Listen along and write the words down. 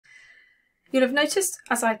You'll have noticed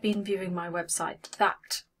as I've been viewing my website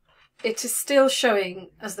that it is still showing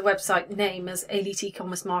as the website name as Elite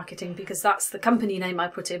E-commerce Marketing, because that's the company name I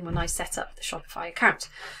put in when I set up the Shopify account.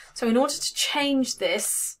 So in order to change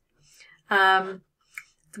this,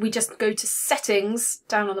 we just go to Settings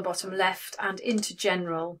down on the bottom left and into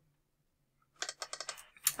General,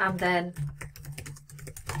 and then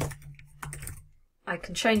I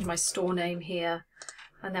can change my store name here,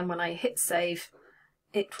 and then when I hit save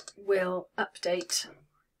it will update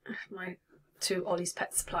to Ollie's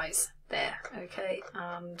Pet Supplies there, okay,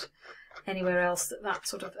 and anywhere else that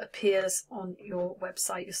sort of appears on your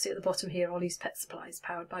website, you'll see at the bottom here, Ollie's Pet Supplies,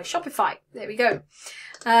 powered by Shopify. There we go.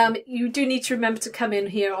 You do need to remember to come in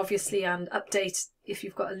here, obviously, and update if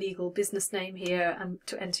you've got a legal business name here and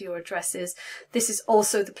to enter your addresses. This is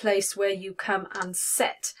also the place where you come and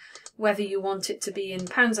set whether you want it to be in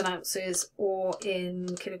pounds and ounces or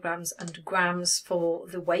in kilograms and grams for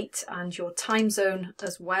the weight, and your time zone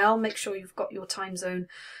as well. Make sure you've got your time zone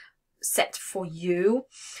set for you.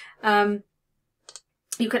 You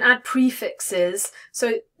can add prefixes.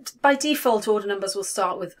 So by default, order numbers will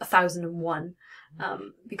start with 1001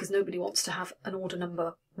 because nobody wants to have an order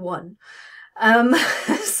number 1.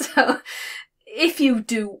 So if you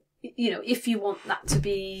do, if you want that to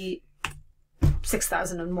be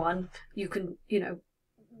 6001, you can,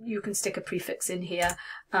 you can stick a prefix in here,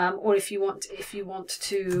 or if you want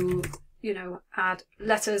to, add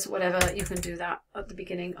letters, whatever, you can do that at the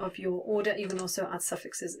beginning of your order. You can also add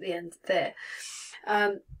suffixes at the end there.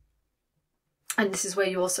 And this is where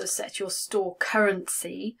you also set your store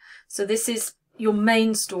currency. So this is your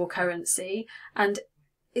main store currency, and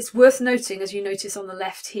it's worth noting, as you notice on the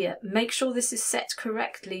left here, make sure this is set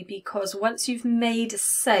correctly, because once you've made a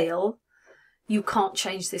sale, you can't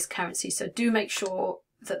change this currency. So do make sure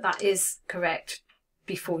that that is correct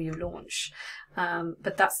before you launch.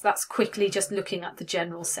 But that's quickly just looking at the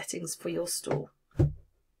general settings for your store.